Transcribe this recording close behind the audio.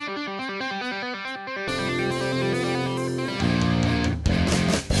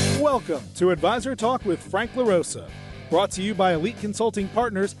Welcome to Advisor Talk with Frank LaRosa. Brought to you by Elite Consulting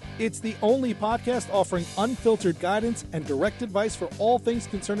Partners, it's the only podcast offering unfiltered guidance and direct advice for all things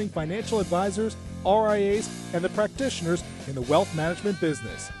concerning financial advisors, RIAs, and the practitioners in the wealth management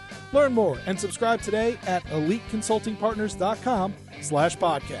business. Learn more and subscribe today at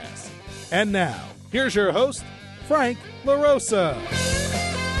eliteconsultingpartners.com/podcast. And now, here's your host, Frank LaRosa.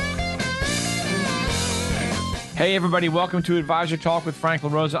 Hey everybody, welcome to Advisor Talk with Frank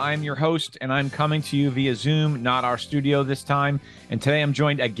LaRosa. I'm your host, and I'm coming to you via Zoom, not our studio this time. And today I'm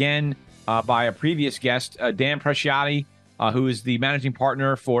joined again by a previous guest, Dan Presciati, who is the managing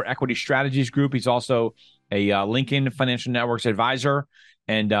partner for Equity Strategies Group. He's also a Lincoln Financial Networks advisor.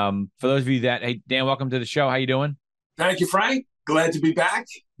 And for those of you that, hey, Dan, welcome to the show. How you doing? Thank you, Frank. Glad to be back.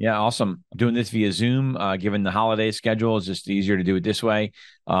 Yeah, awesome. Doing this via Zoom, given the holiday schedule, it's just easier to do it this way.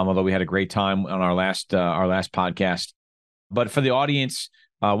 Although we had a great time on our last podcast. But for the audience,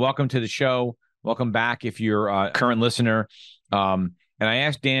 welcome to the show. Welcome back if you're a current listener. And I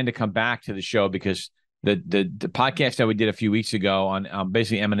asked Dan to come back to the show because the podcast that we did a few weeks ago on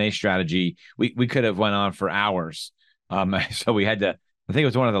basically M&A strategy, we could have went on for hours. So we had to. I think it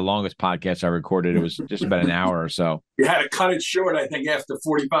was one of the longest podcasts I recorded. It was just about an hour or so. You had to cut it short, I think, after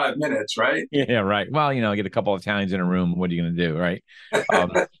 45 minutes, right? Yeah, right. Well, get a couple of Italians in a room. What are you going to do, right?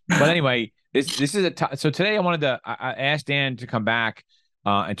 But anyway, this is so today I asked Dan to come back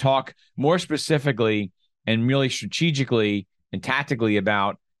and talk more specifically and really strategically and tactically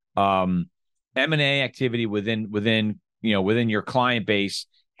about M&A activity within your client base,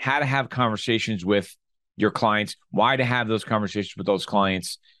 how to have conversations with your clients, why to have those conversations with those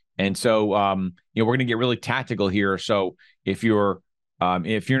clients. And so, we're going to get really tactical here. So if you're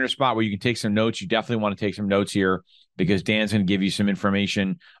in a spot where you can take some notes, you definitely want to take some notes here because Dan's going to give you some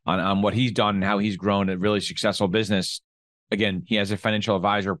information on what he's done and how he's grown a really successful business. Again, he has a financial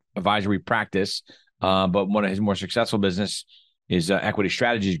advisory practice, but one of his more successful business is Equity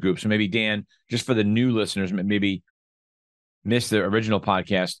Strategies Group. So maybe Dan, just for the new listeners, maybe missed the original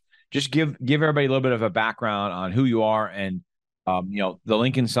podcast, just give everybody a little bit of a background on who you are and the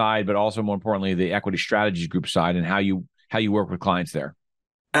Lincoln side, but also more importantly the Equity Strategies Group side and how you work with clients there.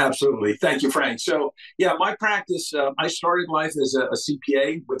 Absolutely, thank you, Frank. So yeah, my practice. I started life as a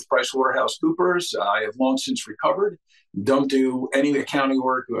CPA with PricewaterhouseCoopers. I have long since recovered. Don't do any accounting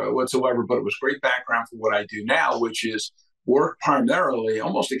work whatsoever, but it was great background for what I do now, which is work primarily,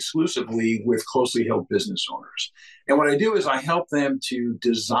 almost exclusively with closely held business owners. And what I do is I help them to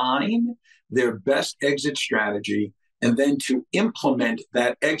design their best exit strategy and then to implement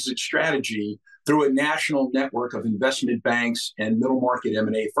that exit strategy through a national network of investment banks and middle market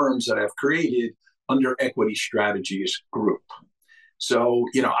M&A firms that I've created under Equity Strategies Group. So,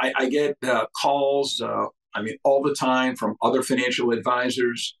 I get calls, all the time from other financial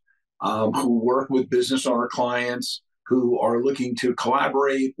advisors who work with business owner clients who are looking to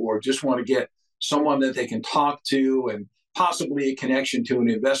collaborate or just want to get someone that they can talk to and possibly a connection to an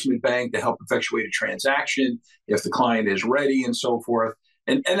investment bank to help effectuate a transaction if the client is ready and so forth.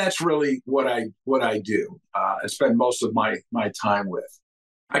 And that's really what I do. I spend most of my time with.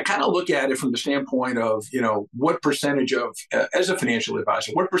 I kind of look at it from the standpoint of, what percentage of, as a financial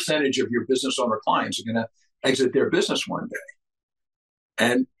advisor, what percentage of your business owner clients are going to exit their business one day?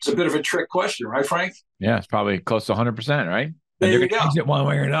 And it's a bit of a trick question, right, Frank? Yeah, it's probably close to 100%, right? And they're going to exit one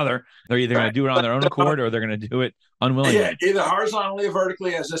way or another. They're either going to do it on their own accord or they're going to do it unwillingly. Yeah, either horizontally or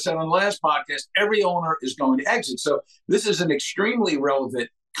vertically. As I said on the last podcast, every owner is going to exit. So this is an extremely relevant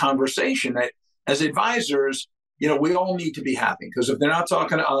conversation that as advisors, we all need to be having. Because if they're not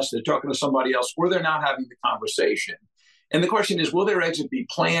talking to us, they're talking to somebody else, or they're not having the conversation. And the question is, will their exit be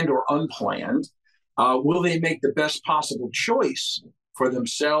planned or unplanned? Will they make the best possible choice for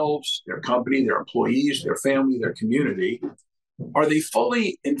themselves, their company, their employees, their family, their community? Are they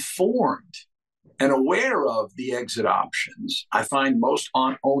fully informed and aware of the exit options? I find most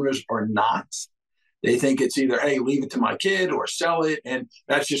owners are not. They think it's either, hey, leave it to my kid or sell it, and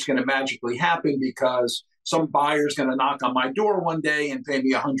that's just going to magically happen because some buyer's going to knock on my door one day and pay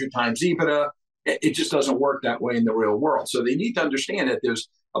me 100 times EBITDA. It just doesn't work that way in the real world. So they need to understand that there's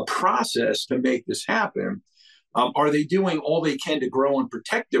a process to make this happen. Are they doing all they can to grow and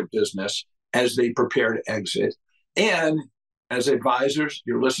protect their business as they prepare to exit? And as advisors,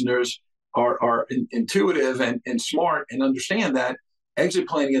 your listeners are intuitive and smart and understand that exit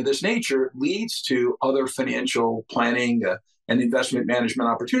planning of this nature leads to other financial planning and investment management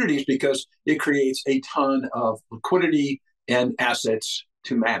opportunities because it creates a ton of liquidity and assets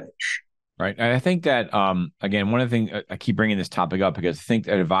to manage. Right. And I think that, again, one of the things I keep bringing this topic up because I think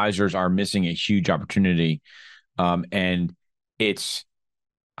that advisors are missing a huge opportunity. And it's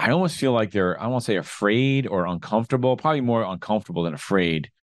I almost feel like I won't say afraid or uncomfortable, probably more uncomfortable than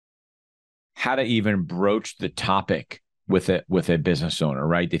afraid, how to even broach the topic with a business owner,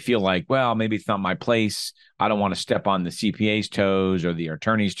 right? They feel like, well, maybe it's not my place. I don't want to step on the CPA's toes or the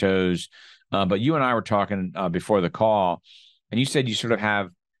attorney's toes. But you and I were talking before the call, and you said you sort of have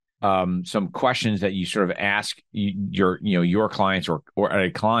some questions that you sort of ask your clients or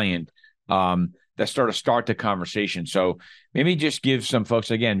a client that start the conversation. So maybe just give some folks,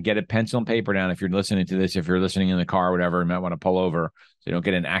 again, get a pencil and paper down if you're listening to this. If you're listening in the car or whatever, you might want to pull over so you don't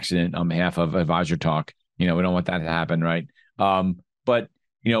get an accident on behalf of Advisor Talk. We don't want that to happen, right? But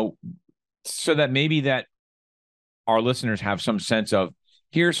so that maybe that our listeners have some sense of,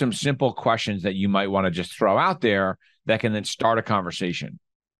 here's some simple questions that you might want to just throw out there that can then start a conversation.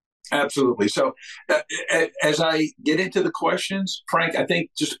 Absolutely. So as I get into the questions, Frank, I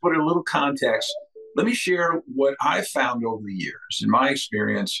think just to put a little context, let me share what I've found over the years in my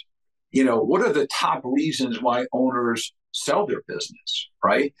experience. What are the top reasons why owners sell their business,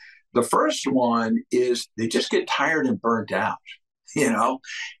 right? The first one is they just get tired and burnt out,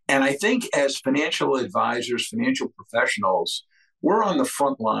 and I think as financial advisors, financial professionals, we're on the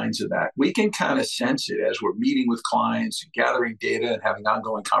front lines of that. We can kind of sense it as we're meeting with clients and gathering data and having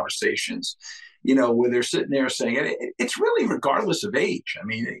ongoing conversations, where they're sitting there saying, it's really regardless of age. I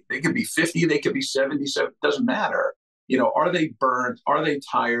mean, they could be 50, they could be 70, so it doesn't matter. Are they burnt? Are they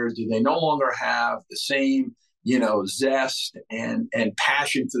tired? Do they no longer have the same, zest and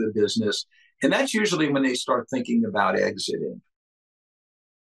passion for the business? And that's usually when they start thinking about exiting.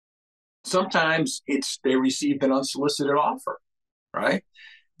 Sometimes they received an unsolicited offer, right?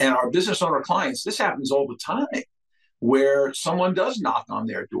 And our business owner clients, this happens all the time, where someone does knock on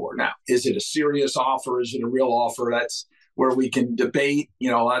their door. Now, is it a serious offer? Is it a real offer? That's where we can debate.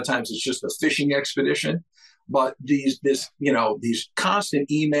 A lot of times it's just a fishing expedition. But these constant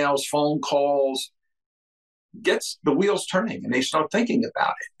emails, phone calls gets the wheels turning, and they start thinking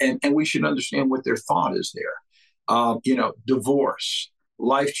about it. And we should understand what their thought is there. Divorce,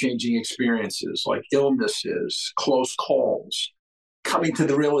 life-changing experiences like illnesses, close calls, coming to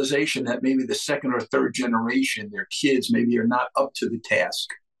the realization that maybe the second or third generation, their kids maybe are not up to the task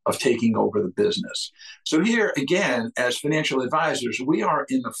of taking over the business. So here, again, as financial advisors, we are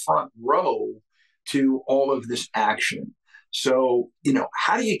in the front row to all of this action. So,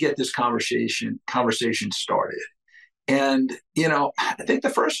 how do you get this conversation started? And, I think the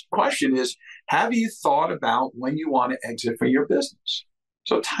first question is, have you thought about when you want to exit from your business?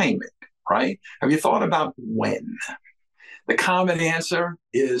 So timing, right? Have you thought about when? The common answer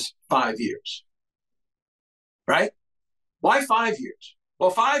is 5 years, right? Why 5 years? Well,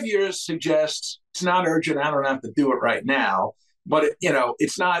 5 years suggests it's not urgent. I don't have to do it right now, but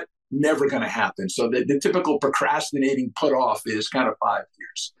it's not never going to happen. So the typical procrastinating put off is kind of 5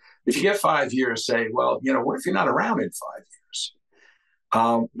 years. If you get 5 years, say, well, what if you're not around in 5 years?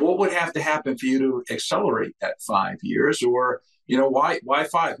 What would have to happen for you to accelerate that 5 years? Or, why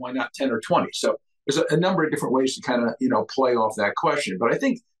 5? Why not 10 or 20? So there's a number of different ways to kind of, play off that question. But I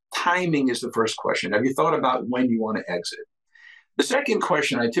think timing is the first question. Have you thought about when you want to exit? The second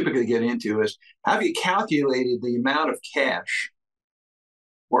question I typically get into is, have you calculated the amount of cash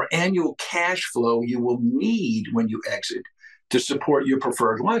or annual cash flow you will need when you exit to support your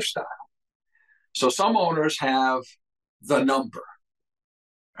preferred lifestyle? So some owners have the number,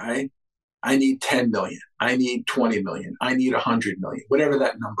 right? I need 10 million. I need 20 million. I need 100 million, whatever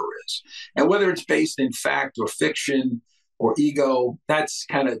that number is. And whether it's based in fact or fiction or ego, that's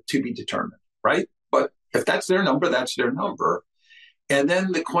kind of to be determined, right? But if that's their number, that's their number. And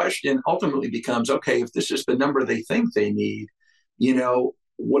then the question ultimately becomes, okay, if this is the number they think they need,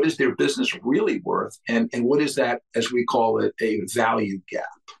 what is their business really worth? And what is that, as we call it, a value gap,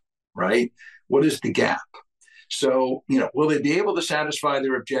 right? What is the gap? So, will they be able to satisfy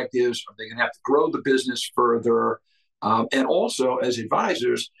their objectives? Are they going to have to grow the business further? And also, as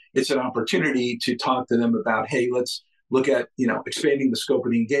advisors, it's an opportunity to talk to them about, hey, let's look at, expanding the scope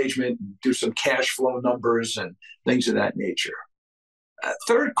of the engagement, do some cash flow numbers and things of that nature.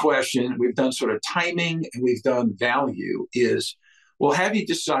 Third question, we've done sort of timing and we've done value, is, well, have you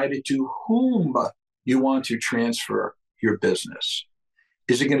decided to whom you want to transfer your business?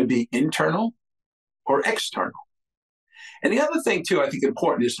 Is it going to be internal or external? And the other thing, too, I think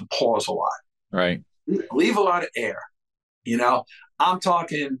important is to pause a lot. Right. Leave a lot of air. I'm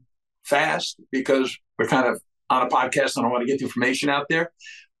talking fast because we're kind of on a podcast and I want to get the information out there.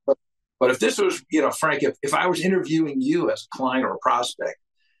 But if this was, Frank, if I was interviewing you as a client or a prospect,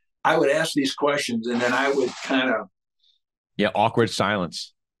 I would ask these questions and then I would kind of. Yeah, awkward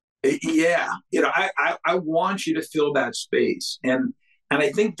silence. Yeah. I want you to fill that space. And And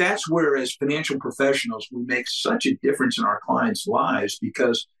I think that's where, as financial professionals, we make such a difference in our clients' lives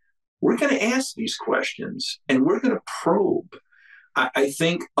because we're going to ask these questions and we're going to probe. I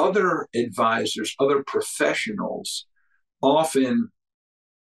think other advisors, other professionals often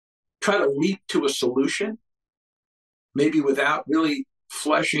try to leap to a solution, maybe without really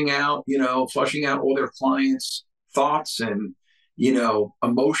fleshing out all their clients' thoughts and,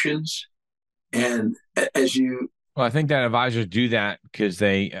 emotions. And as you Well, I think that advisors do that because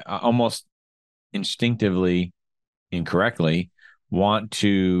they almost instinctively, incorrectly, want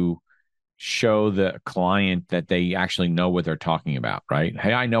to show the client that they actually know what they're talking about, right?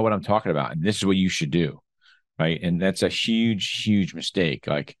 Hey, I know what I'm talking about, and this is what you should do, right? And that's a huge, huge mistake.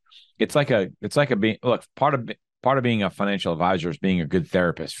 Like it's like a being look, part of being a financial advisor is being a good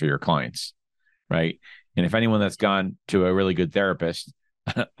therapist for your clients, right? And if anyone that's gone to a really good therapist,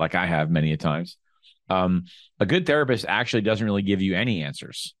 like I have many a times, a good therapist actually doesn't really give you any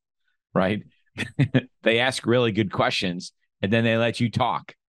answers, right? They ask really good questions and then they let you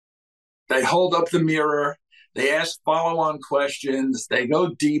talk. They hold up the mirror. They ask follow-on questions. They go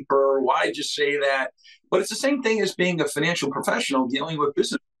deeper. Why'd you say that? But it's the same thing as being a financial professional dealing with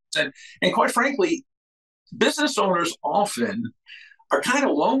business. And quite frankly, business owners often are kind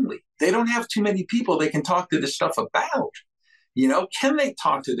of lonely. They don't have too many people they can talk to this stuff about. Can they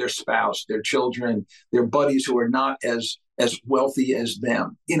talk to their spouse, their children, their buddies who are not as wealthy as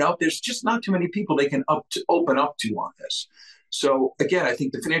them? There's just not too many people they can open up to on this. So again, I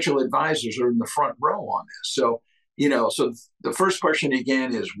think the financial advisors are in the front row on this. So, so the first question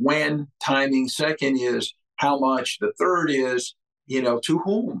again is when, timing. Second is how much. The third is, to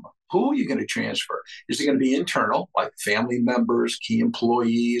whom? Who are you going to transfer? Is it going to be internal, like family members, key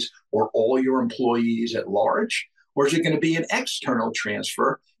employees, or all your employees at large? Or is it going to be an external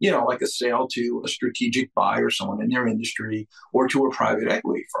transfer, like a sale to a strategic buyer, someone in their industry, or to a private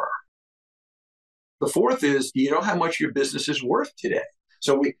equity firm? The fourth is, do you know how much your business is worth today?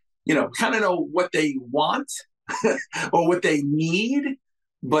 So we, kind of know what they want or what they need.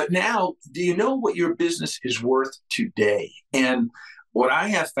 But now, do you know what your business is worth today? And what I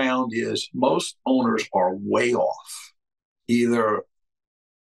have found is most owners are way off, either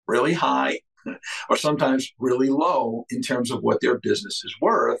really high or sometimes really low in terms of what their business is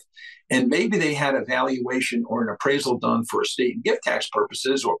worth. And maybe they had a valuation or an appraisal done for estate and gift tax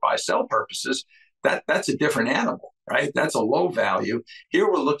purposes or buy-sell purposes. That's a different animal, right? That's a low value. Here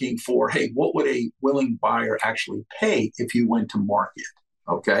we're looking for, hey, what would a willing buyer actually pay if you went to market?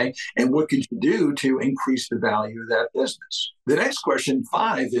 Okay. And what could you do to increase the value of that business? The next question,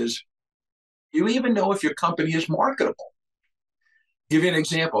 5, is, do you even know if your company is marketable? Give you an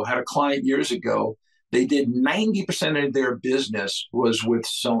example. I had a client years ago. They did 90% of their business was with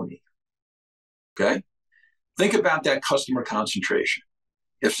Sony. Okay. Think about that customer concentration.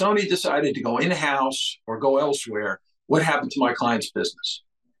 If Sony decided to go in-house or go elsewhere, what happened to my client's business?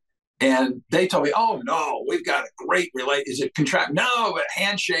 And they told me, oh, no, we've got a great relate. Is it contract? No, but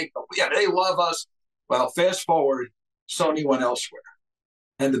handshake. Yeah, they love us. Well, fast forward, Sony went elsewhere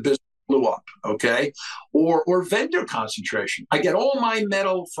and the business blew up, okay? Or vendor concentration. I get all my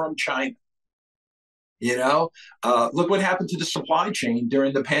metal from China. Look what happened to the supply chain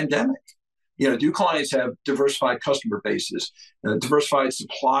during the pandemic. Do clients have diversified customer bases, diversified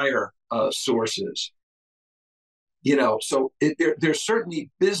supplier sources? So there's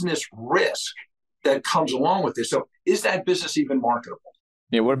certainly business risk that comes along with this. So is that business even marketable?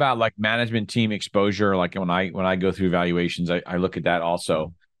 Yeah. What about like management team exposure? Like when I go through evaluations, I look at that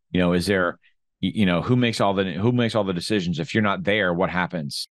also. Is there, who makes all the decisions? If you're not there, what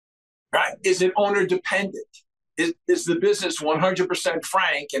happens? Right. Is it owner dependent? Is the business 100%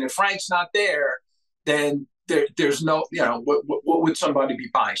 Frank? And if Frank's not there, then there's no, what would somebody be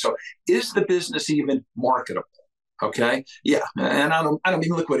buying? So is the business even marketable? Okay. Yeah. And I don't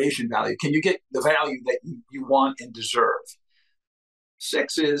mean liquidation value. Can you get the value that you want and deserve?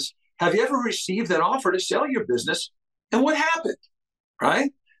 6 is, have you ever received an offer to sell your business? And what happened?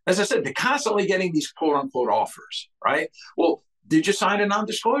 Right. As I said, they're constantly getting these quote unquote offers. Right. Well, did you sign a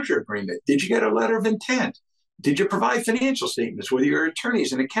non-disclosure agreement? Did you get a letter of intent? Did you provide financial statements, whether your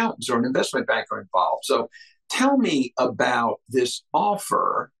attorneys and accountants or an investment banker involved? So tell me about this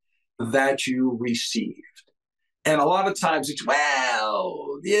offer that you received. And a lot of times it's,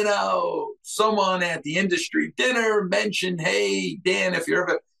 someone at the industry dinner mentioned, hey, Dan, if you're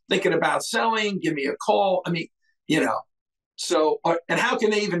ever thinking about selling, give me a call. I mean, so, and how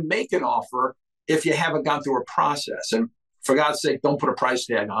can they even make an offer if you haven't gone through a process? And For God's sake, don't put a price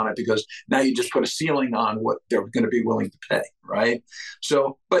tag on it, because now you just put a ceiling on what they're going to be willing to pay, right?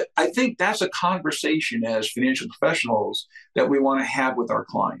 So, but I think that's a conversation as financial professionals that we want to have with our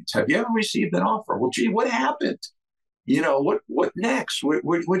clients. Have you ever received an offer? Well, gee, what happened? What next? Where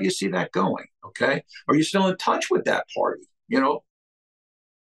do you see that going? Okay. Are you still in touch with that party? Do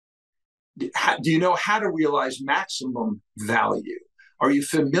you know how to realize maximum value? Are you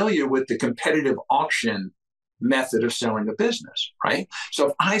familiar with the competitive auction method of selling a business, right? So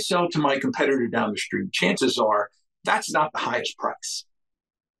if I sell to my competitor down the street, chances are that's not the highest price,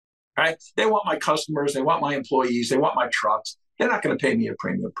 right? They want my customers, they want my employees, they want my trucks. They're not going to pay me a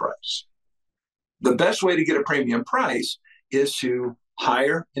premium price. The best way to get a premium price is to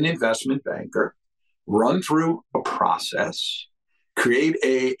hire an investment banker, run through a process, create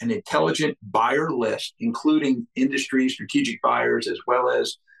an intelligent buyer list, including industry strategic buyers as well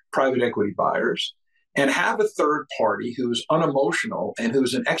as private equity buyers, and have a third party who's unemotional and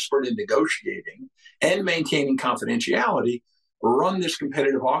who's an expert in negotiating and maintaining confidentiality run this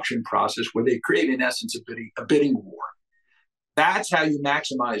competitive auction process where they create, in essence, a bidding war. That's how you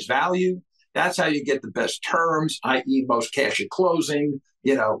maximize value. That's how you get the best terms, i.e. most cash at closing,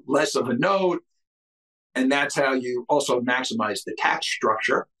 less of a note. And that's how you also maximize the tax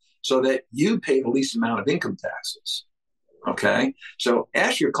structure so that you pay the least amount of income taxes. Okay. So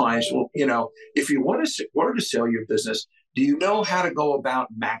ask your clients, well, if you were to sell your business, do you know how to go about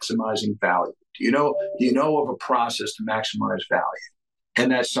maximizing value? Do you know of a process to maximize value?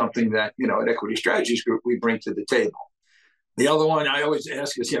 And that's something that, at Equity Strategies Group, we bring to the table. The other one I always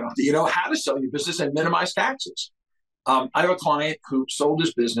ask is, do you know how to sell your business and minimize taxes? I have a client who sold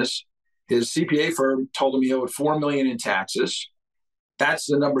his business. His CPA firm told him he owed $4 million in taxes. That's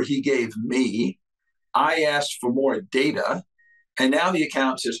the number he gave me. I asked for more data, and now the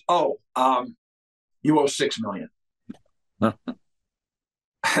accountant says, "Oh, you owe $6 million."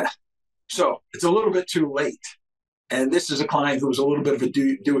 So it's a little bit too late. And this is a client who was a little bit of a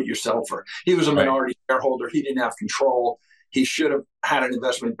do-it-yourselfer. He was a minority shareholder. He didn't have control. He should have had an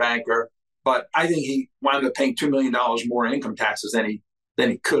investment banker, but I think he wound up paying $2 million more in income taxes than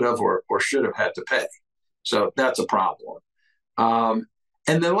he could have or should have had to pay. So that's a problem.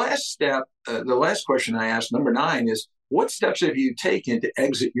 And the last step, the last question I asked, number 9, is what steps have you taken to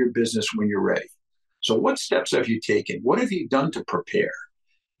exit your business when you're ready? So what steps have you taken? What have you done to prepare?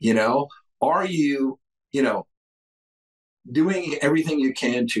 Are you, doing everything you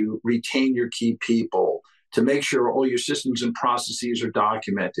can to retain your key people, to make sure all your systems and processes are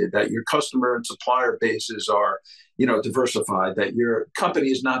documented, that your customer and supplier bases are, diversified, that your company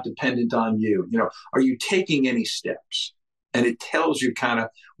is not dependent on you? Are you taking any steps? And it tells you kind of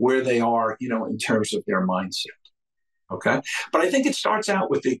where they are, in terms of their mindset. Okay. But I think it starts out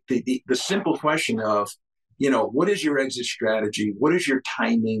with the simple question of, what is your exit strategy? What is your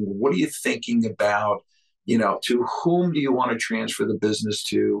timing? What are you thinking about? To whom do you want to transfer the business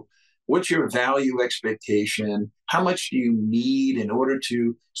to? What's your value expectation? How much do you need in order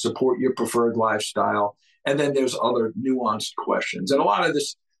to support your preferred lifestyle? And then there's other nuanced questions. And a lot of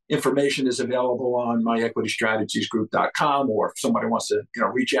this information is available on myequitystrategiesgroup.com, or if somebody wants to,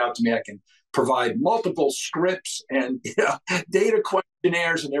 reach out to me, I can provide multiple scripts and data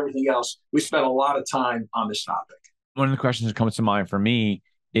questionnaires and everything else. We spent a lot of time on this topic. One of the questions that comes to mind for me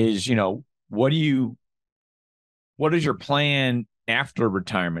is, what is your plan after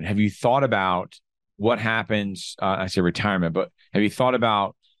retirement? Have you thought about what happens? I say retirement, but have you thought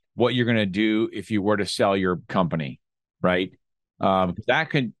about what you're going to do if you were to sell your company, right? That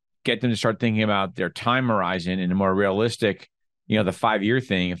could get them to start thinking about their time horizon in a more realistic, the 5-year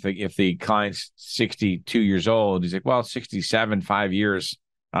thing. If the client's 62 years old, he's like, well, 67, 5 years.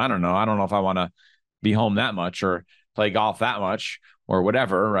 I don't know. I don't know if I want to be home that much or play golf that much or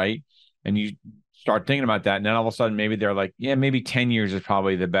whatever, right? And you start thinking about that. And then all of a sudden, maybe they're like, yeah, maybe 10 years is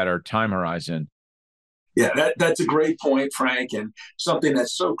probably the better time horizon. Yeah, that's a great point, Frank, and something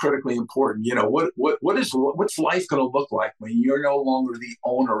that's so critically important. What's life going to look like when you're no longer the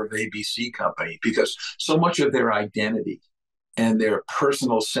owner of ABC company? Because so much of their identity and their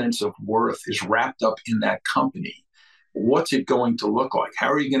personal sense of worth is wrapped up in that company. What's it going to look like? How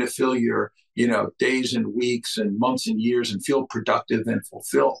are you going to fill your, days and weeks and months and years and feel productive and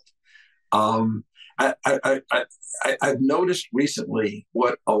fulfilled? I've noticed recently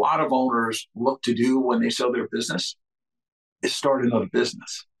what a lot of owners look to do when they sell their business is start another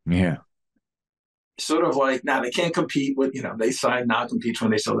business. Yeah. Sort of like, now they can't compete with, they sign non-competes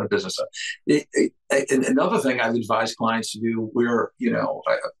when they sell their business. And another thing I've advised clients to do,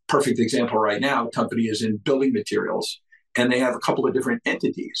 a perfect example right now, a company is in building materials and they have a couple of different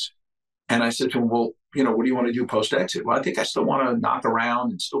entities. And I said to them, well, what do you want to do post-exit? Well, I think I still want to knock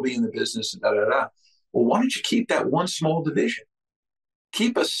around and still be in the business and da-da-da. Well, why don't you keep that one small division?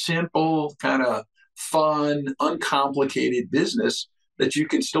 Keep a simple, kind of fun, uncomplicated business that you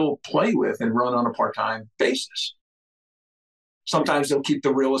can still play with and run on a part-time basis. Sometimes they'll keep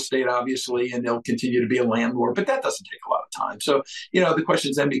the real estate, obviously, and they'll continue to be a landlord, but that doesn't take a lot of time. So, the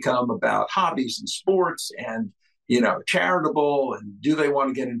questions then become about hobbies and sports and, charitable, and do they want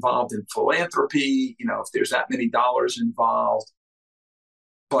to get involved in philanthropy, if there's that many dollars involved.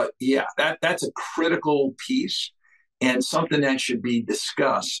 But yeah, that's a critical piece and something that should be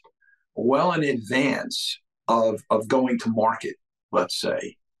discussed well in advance of going to market, let's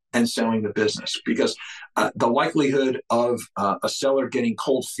say, and selling the business, because the likelihood of a seller getting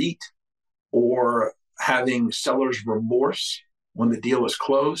cold feet or having seller's remorse when the deal is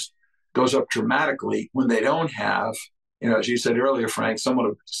closed goes up dramatically when they don't have, as you said earlier, Frank, someone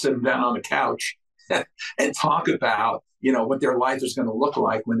to sit them down on the couch and talk about, what their life is going to look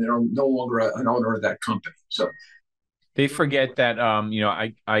like when they're no longer an owner of that company. So they forget that,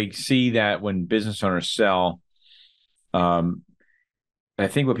 I see that when business owners sell, I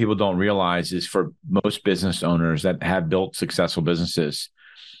think what people don't realize is for most business owners that have built successful businesses,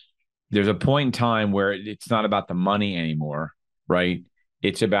 there's a point in time where it's not about the money anymore, right?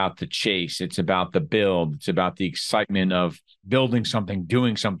 It's about the chase. It's about the build. It's about the excitement of building something,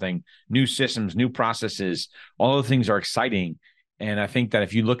 doing something, new systems, new processes. All the things are exciting. And I think that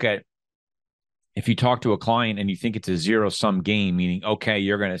if you talk to a client and you think it's a zero-sum game, meaning, okay,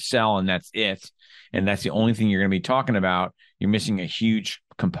 you're going to sell and that's it, and that's the only thing you're going to be talking about, you're missing a huge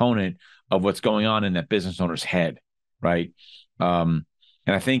component of what's going on in that business owner's head, right? And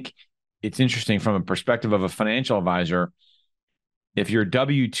I think it's interesting from a perspective of a financial advisor. If you're a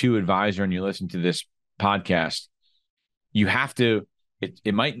W-2 advisor and you listen to this podcast, you have to,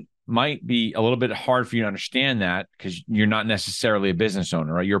 it might be a little bit hard for you to understand that because you're not necessarily a business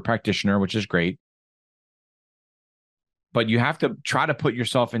owner, right? You're a practitioner, which is great. But you have to try to put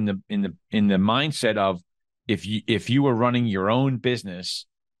yourself in the mindset of if you were running your own business,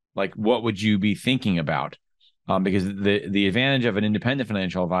 like what would you be thinking about? Because the advantage of an independent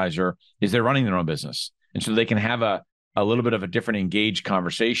financial advisor is they're running their own business. And so they can have a little bit of a different engaged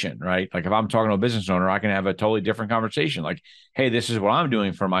conversation, right? Like if I'm talking to a business owner, I can have a totally different conversation. Like, hey, this is what I'm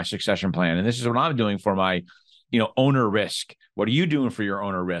doing for my succession plan. And this is what I'm doing for my, owner risk. What are you doing for your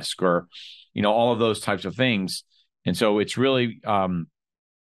owner risk? Or, all of those types of things. And so it's really,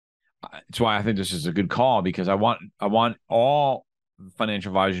 it's why I think this is a good call, because I want all financial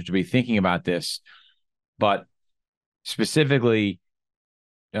advisors to be thinking about this, but specifically,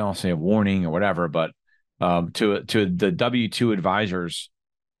 I'll say a warning or whatever, but to the W-2 advisors,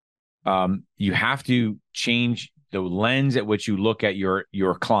 you have to change the lens at which you look at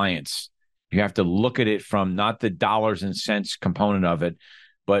your clients. You have to look at it from not the dollars and cents component of it,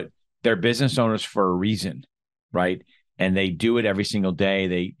 but they're business owners for a reason, right? And they do it every single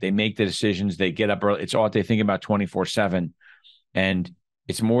day. They make the decisions. They get up early. It's all they think about 24/7. And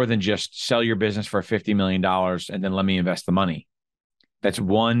it's more than just sell your business for $50 million and then let me invest the money. That's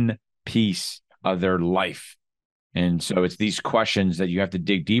one piece of their life. And so it's these questions that you have to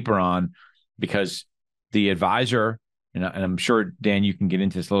dig deeper on, because the advisor, and I'm sure, Dan, you can get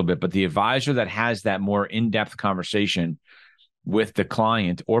into this a little bit, but the advisor that has that more in-depth conversation with the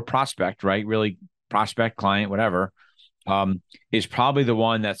client or prospect, right? Really prospect, client, whatever, is probably the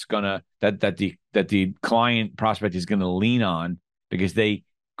one that's gonna that the client prospect is gonna lean on, because they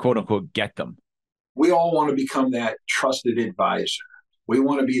quote unquote get them. We all want to become that trusted advisor. We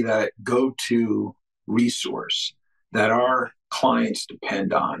want to be that go-to resource that our clients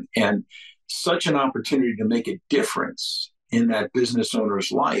depend on, and such an opportunity to make a difference in that business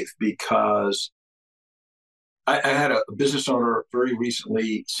owner's life. Because I had a business owner very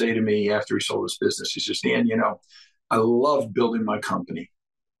recently say to me after he sold his business, he says, Dan, I love building my company.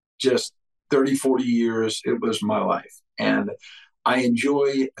 Just 30, 40 years, it was my life. And I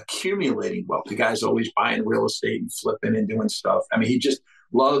enjoy accumulating wealth. The guy's always buying real estate and flipping and doing stuff. I mean, he just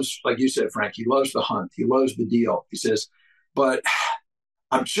loves, like you said, Frank, he loves the hunt. He loves the deal. He says, but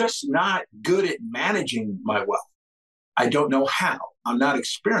I'm just not good at managing my wealth. I don't know how. I'm not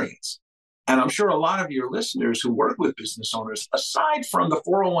experienced. And I'm sure a lot of your listeners who work with business owners, aside from the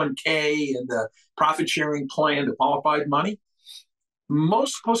 401k and the profit sharing plan, the qualified money,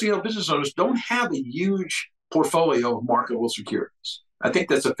 most closely held business owners don't have a huge portfolio of marketable securities. I think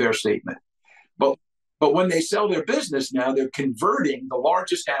that's a fair statement. But when they sell their business now, they're converting the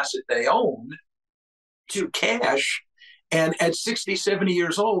largest asset they own to cash. And at 60, 70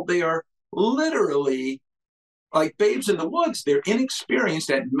 years old, they are literally like babes in the woods. They're inexperienced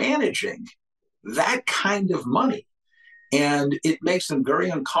at managing that kind of money. And it makes them very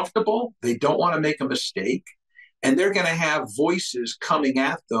uncomfortable. They don't want to make a mistake. And they're going to have voices coming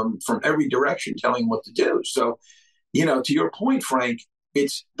at them from every direction telling them what to do. So, to your point, Frank,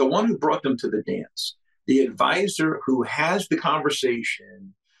 it's the one who brought them to the dance, the advisor who has the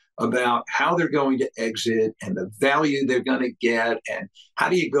conversation about how they're going to exit and the value they're going to get, and how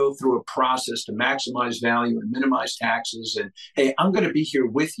do you go through a process to maximize value and minimize taxes. And, hey, I'm going to be here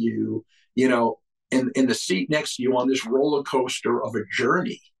with you, in the seat next to you on this roller coaster of a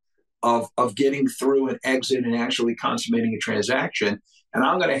journey of getting through an exit and actually consummating a transaction. And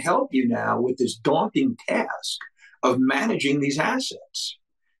I'm going to help you now with this daunting task of managing these assets.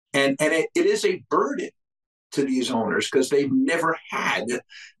 And it is a burden to these owners because they've never had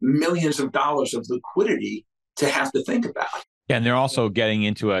millions of dollars of liquidity to have to think about. Yeah, and they're also getting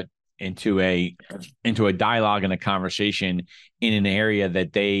into a dialogue and a conversation in an area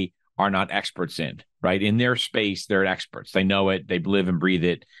that they are not experts in, right? In their space, they're experts. They know it. They live and breathe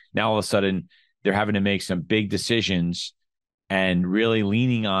it. Now, all of a sudden, they're having to make some big decisions and really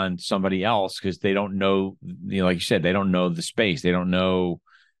leaning on somebody else because they don't know, like you said, they don't know the space. They don't know,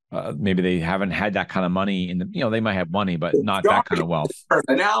 maybe they haven't had that kind of money they might have money, but not that kind of wealth.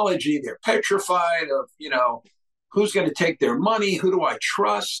 Analogy, they're petrified of, who's going to take their money? Who do I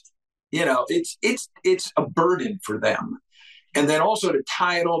trust? It's a burden for them. And then also to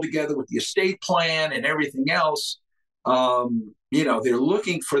tie it all together with the estate plan and everything else, they're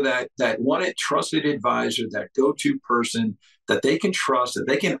looking for that one trusted advisor, that go-to person that they can trust, that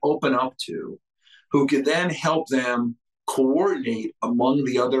they can open up to, who can then help them coordinate among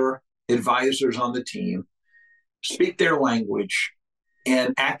the other advisors on the team, speak their language,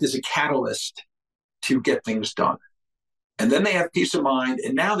 and act as a catalyst to get things done. And then they have peace of mind,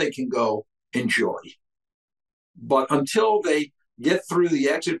 and now they can go enjoy. But until they get through the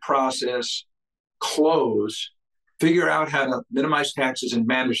exit process, close, figure out how to minimize taxes and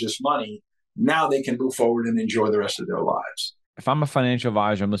manage this money, now they can move forward and enjoy the rest of their lives. If I'm a financial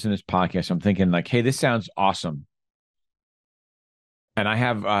advisor, I'm listening to this podcast, I'm thinking like, hey, this sounds awesome. And I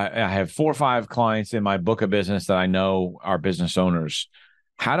have 4 or 5 clients in my book of business that I know are business owners.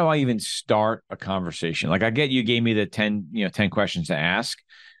 How do I even start a conversation? Like, I get you gave me the 10 questions to ask,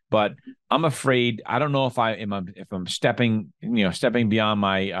 but I'm afraid, I don't know if I'm stepping beyond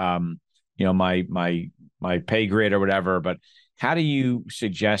my, my pay grade or whatever, but how do you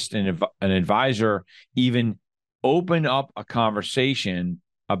suggest an advisor even open up a conversation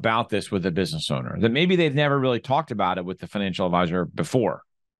about this with a business owner that maybe they've never really talked about it with the financial advisor before?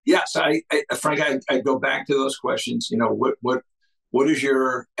 Yes, Frank, I go back to those questions. What is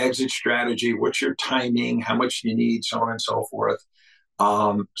your exit strategy? What's your timing? How much do you need? So on and so forth.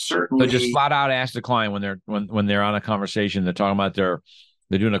 Certainly. So just flat out ask the client when they're on a conversation, they're talking about they're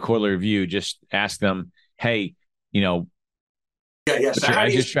doing a quarterly review. Just ask them, hey, yeah. What's So your how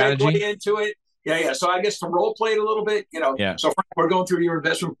do you exit strategy into it? Yeah. So I guess to role play it a little bit, Yeah. So Frank, we're going through your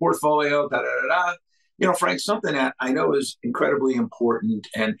investment portfolio, Frank, something that I know is incredibly important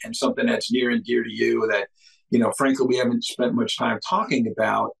and something that's near and dear to you that, frankly, we haven't spent much time talking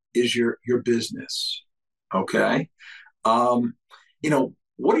about is your business. Okay.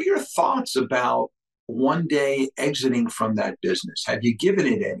 What are your thoughts about one day exiting from that business? Have you given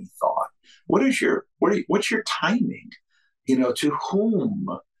it any thought? What's your timing? To whom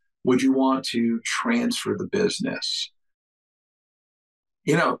would you want to transfer the business?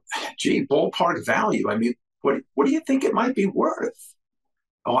 Ballpark value. I mean, what do you think it might be worth?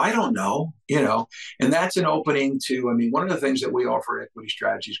 Oh, I don't know, and that's an opening to, one of the things that we offer at Equity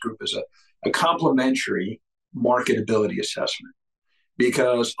Strategies Group is a complimentary marketability assessment,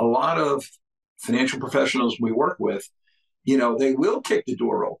 because a lot of financial professionals we work with, they will kick the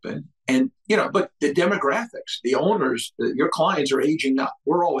door open and, but the demographics, the owners, your clients are aging up.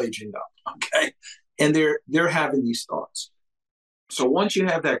 We're all aging up. Okay. And they're having these thoughts. So once you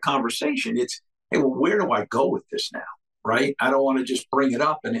have that conversation, it's, hey, well, where do I go with this now? Right? I don't want to just bring it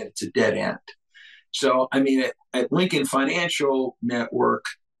up and it's a dead end. So, at Lincoln Financial Network,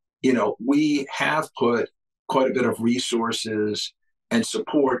 we have put quite a bit of resources and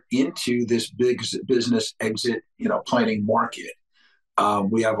support into this big business exit, planning market.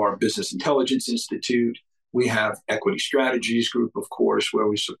 We have our Business Intelligence Institute. We have Equity Strategies Group, of course, where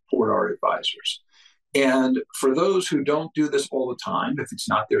we support our advisors. And for those who don't do this all the time, if it's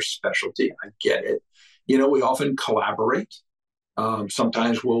not their specialty, I get it. We often collaborate.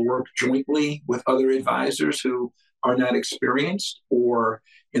 Sometimes we'll work jointly with other advisors who are not experienced, or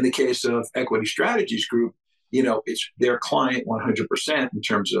in the case of Equity Strategies Group, it's their client 100% in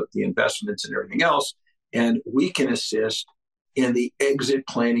terms of the investments and everything else. And we can assist in the exit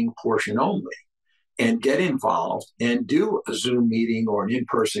planning portion only. and get involved and do a Zoom meeting or an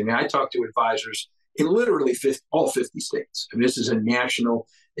in-person. I talk to advisors in literally all 50 states. And this is a national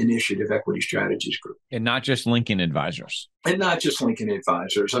initiative, Equity Strategies Group. And not just Lincoln advisors. And not just Lincoln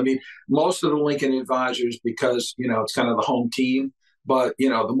advisors. I mean, most of the Lincoln advisors, because, it's kind of the home team. But,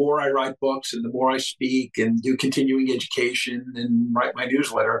 the more I write books and the more I speak and do continuing education and write my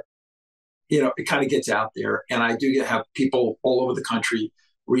newsletter, it kind of gets out there. And I do have people all over the country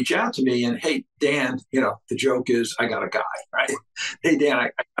reach out to me and, hey, Dan, the joke is I got a guy, right? Hey, Dan, I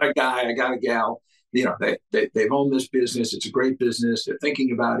got a guy, I got a gal. They've owned this business. It's a great business. They're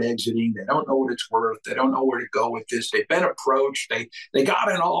thinking about exiting. They don't know what it's worth. They don't know where to go with this. They've been approached. They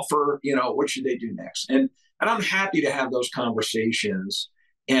got an offer. What should they do next? And I'm happy to have those conversations.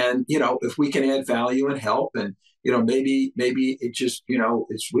 And, if we can add value and help and, maybe it just,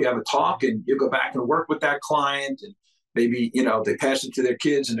 we have a talk and you go back and work with that client and maybe, they pass it to their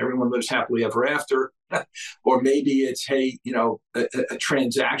kids and everyone lives happily ever after. Or maybe it's, hey, a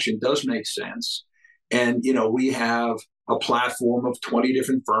transaction does make sense. And, we have a platform of 20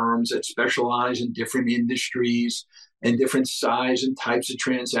 different firms that specialize in different industries and different size and types of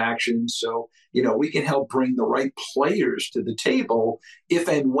transactions. So, we can help bring the right players to the table if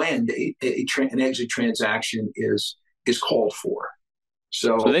and when an exit transaction is called for.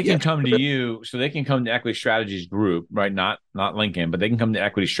 So they can come to you. So they can come to Equity Strategies Group, right? Not Lincoln, but they can come to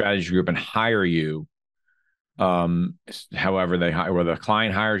Equity Strategies Group and hire you. However they hire, or the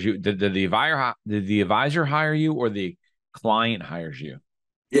client hires you. Did the advisor hire you, or the client hires you?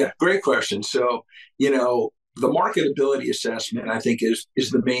 Yeah, great question. So, the marketability assessment, I think, is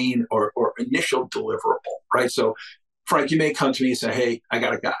the main or initial deliverable, right? So, Frank, you may come to me and say, hey, I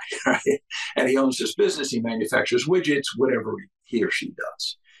got a guy, right? And he owns this business. He manufactures widgets, whatever he or she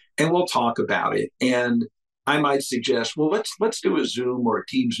does. And we'll talk about it. And I might suggest, well, let's do a Zoom or a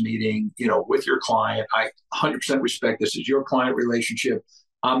Teams meeting, with your client. I 100% respect this is your client relationship.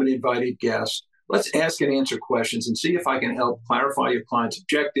 I'm an invited guest. Let's ask and answer questions and see if I can help clarify your client's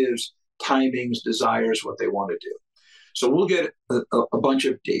objectives, timings, desires, what they want to do. So we'll get a bunch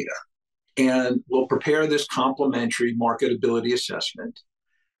of data and we'll prepare this complimentary marketability assessment,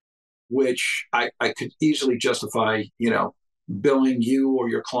 which I could easily justify, billing you or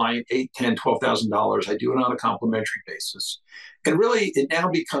your client $8,000, $10,000, $12,000. I do it on a complimentary basis. And really, it now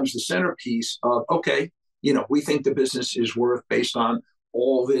becomes the centerpiece of, okay, we think the business is worth, based on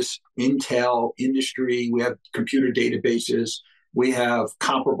all this intel industry. We have computer databases. We have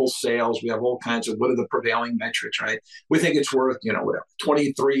comparable sales. We have all kinds of, what are the prevailing metrics, right? We think it's worth, whatever,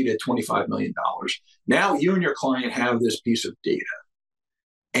 $23 to $25 million. Now you and your client have this piece of data.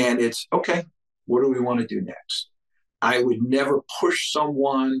 And it's, okay, what do we want to do next? I would never push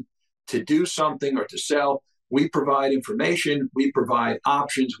someone to do something or to sell. We provide information, we provide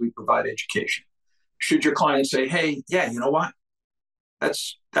options, we provide education. Should your client say, hey, yeah, you know what?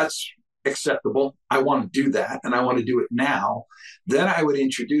 That's acceptable. I want to do that and I want to do it now. Then I would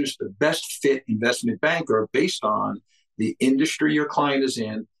introduce the best fit investment banker based on the industry your client is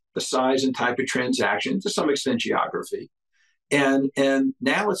in, the size and type of transaction, to some extent geography. And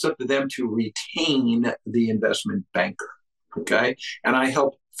now it's up to them to retain the investment banker, okay? And I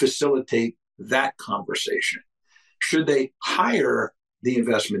help facilitate that conversation. Should they hire the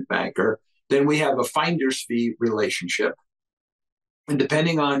investment banker, then we have a finder's fee relationship. And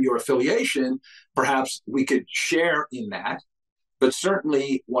depending on your affiliation, perhaps we could share in that, but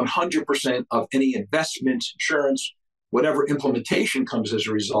certainly 100% of any investments, insurance, whatever implementation comes as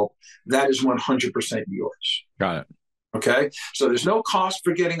a result, that is 100% yours. Got it. Okay. So there's no cost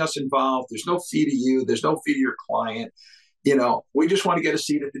for getting us involved. There's no fee to you. There's no fee to your client. We just want to get a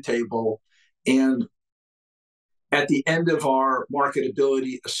seat at the table. And at the end of our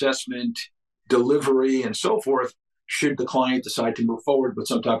marketability assessment, delivery, and so forth, should the client decide to move forward with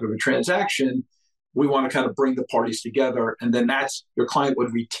some type of a transaction, we want to kind of bring the parties together. And then that's, your client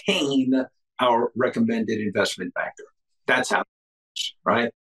would retain our recommended investment banker. That's how, right?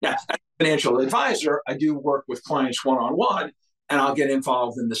 Now, as a financial advisor, I do work with clients one-on-one, and I'll get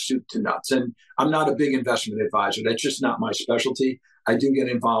involved in the soup to nuts. And I'm not a big investment advisor. That's just not my specialty. I do get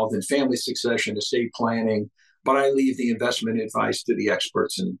involved in family succession, estate planning, but I leave the investment advice to the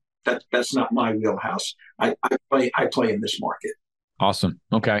experts, and that's not my wheelhouse. I play in this market. Awesome.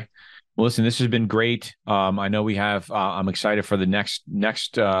 Okay. Well, listen, this has been great. I know we have, I'm excited for the next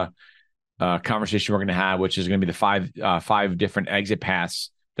conversation we're going to have, which is going to be the five different exit paths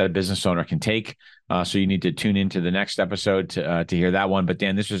that a business owner can take. So you need to tune into the next episode to hear that one. But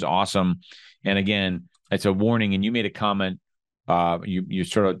Dan, this was awesome. And again, it's a warning. And you made a comment. You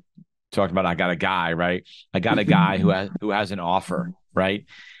sort of talked about, I got a guy, right? I got a guy who has an offer. right?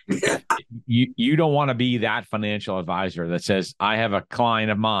 You don't want to be that financial advisor that says, I have a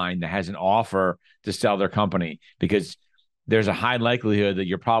client of mine that has an offer to sell their company, because there's a high likelihood that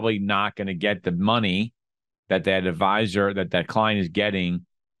you're probably not going to get the money that advisor, that client is getting,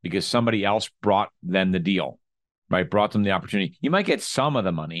 because somebody else brought them the deal, right? Brought them the opportunity. You might get some of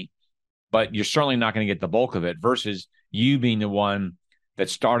the money, but you're certainly not going to get the bulk of it, versus you being the one that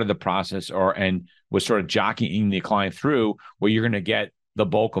started the process and was sort of jockeying the client through, where you're going to get the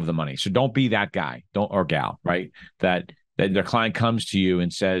bulk of the money. So don't be that guy, or gal, right? That their client comes to you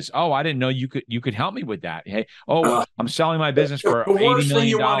and says, "Oh, I didn't know you could help me with that. Hey, I'm selling my business for the $80 worst million." thing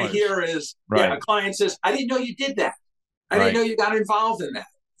you want to hear is, right. A client says, "I didn't know you did that. I didn't know you got involved in that."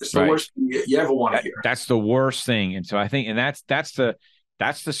 It's the worst thing you ever want to hear. That's the worst thing. And so I think, and that's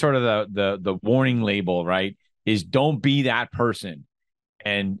the sort of the warning label, right? Is don't be that person.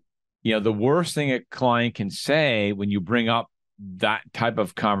 And the worst thing a client can say when you bring up that type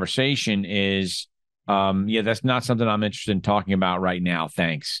of conversation is, that's not something I'm interested in talking about right now,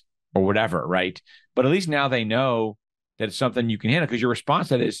 thanks, or whatever, right? But at least now they know that it's something you can handle, because your response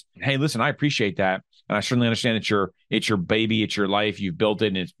to that is, hey, listen, I appreciate that, and I certainly understand that it's your baby, it's your life, you've built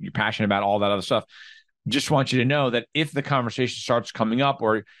it, and you're passionate about all that other stuff. Just want you to know that if the conversation starts coming up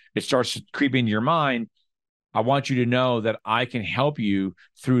or it starts creeping into your mind, I want you to know that I can help you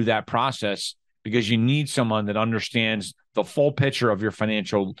through that process, because you need someone that understands the full picture of your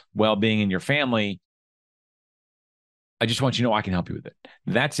financial well-being and your family. I just want you to know I can help you with it.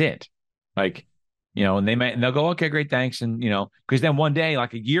 That's it. Like, and they'll go, okay, great, thanks. And, because then one day,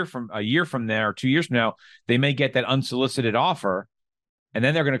 like a year from there, or 2 years from now, they may get that unsolicited offer. And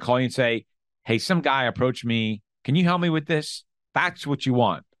then they're going to call you and say, hey, some guy approached me. Can you help me with this? That's what you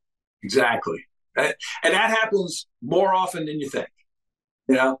want. Exactly. And that happens more often than you think.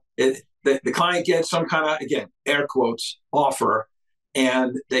 The client gets some kind of, again, air quotes, offer,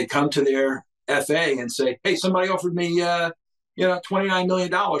 and they come to their FA and say, hey, somebody offered me, $29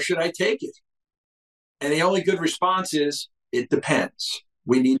 million. Should I take it? And the only good response is, it depends.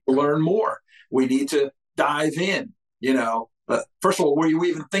 We need to learn more. We need to dive in. First of all, were you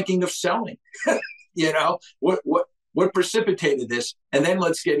even thinking of selling? What precipitated this? And then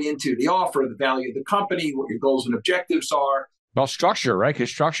let's get into the offer, the value of the company, what your goals and objectives are. Well, structure, right? Because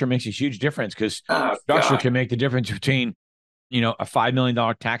structure makes a huge difference, because structure can make the difference between, a $5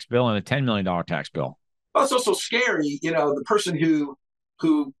 million tax bill and a $10 million tax bill. Well, it's also scary, the person who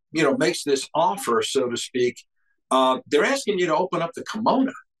makes this offer, so to speak, they're asking you to open up the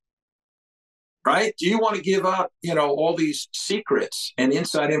kimono, right? Do you want to give up, all these secrets and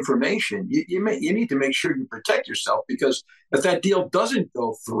inside information? You need to make sure you protect yourself, because if that deal doesn't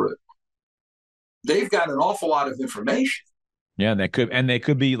go through, they've got an awful lot of information. Yeah, they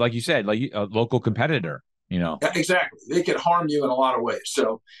could be, like you said, like a local competitor. Yeah, exactly. They could harm you in a lot of ways.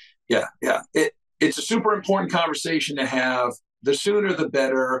 So, yeah, it's a super important conversation to have. The sooner, the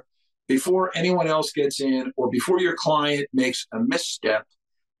better. Before anyone else gets in, or before your client makes a misstep,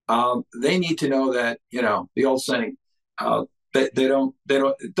 they need to know that, the old saying, they don't,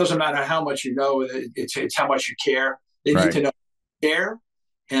 it doesn't matter how much you know, it's how much you care. They need to know you care,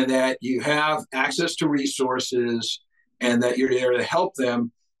 and that you have access to resources, and that you're there to help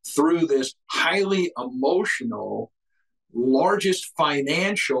them through this highly emotional, largest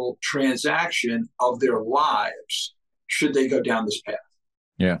financial transaction of their lives, should they go down this path.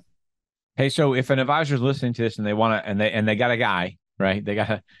 Yeah. Hey, so if an advisor is listening to this and they want to, and they got a guy, right? They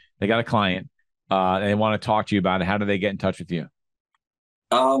got a client, and they want to talk to you about it, how do they get in touch with you?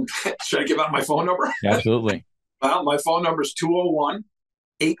 Should I give out my phone number? Absolutely. Well, my phone number is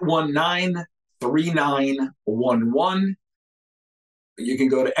 201-819-3911. You can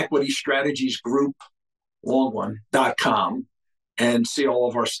go to equitystrategiesgroup.com and see all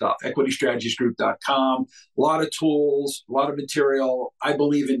of our stuff. equitystrategiesgroup.com. A lot of tools, a lot of material. I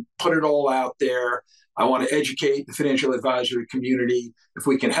believe in put it all out there. I want to educate the financial advisory community. If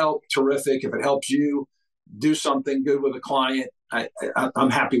we can help, terrific. If it helps you do something good with a client,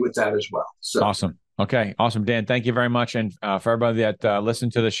 I'm happy with that as well. So awesome. Okay. Awesome, Dan. Thank you very much. And for everybody that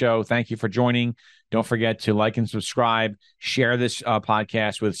listened to the show, thank you for joining. Don't forget to like and subscribe, share this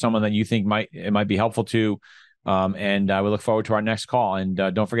podcast with someone that you think might be helpful to. And we look forward to our next call. And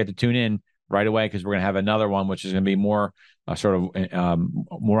don't forget to tune in right away, because we're going to have another one, which is going to be more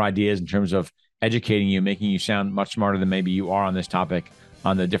more ideas in terms of educating you, making you sound much smarter than maybe you are on this topic,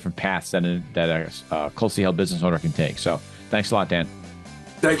 on the different paths that a closely held business owner can take. So thanks a lot, Dan.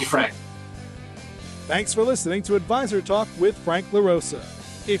 Thank you, Frank. Thanks for listening to Advisor Talk with Frank LaRosa.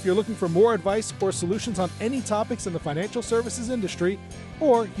 If you're looking for more advice or solutions on any topics in the financial services industry,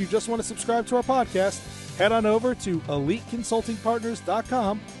 or you just want to subscribe to our podcast, head on over to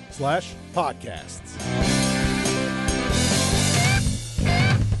eliteconsultingpartners.com/podcasts.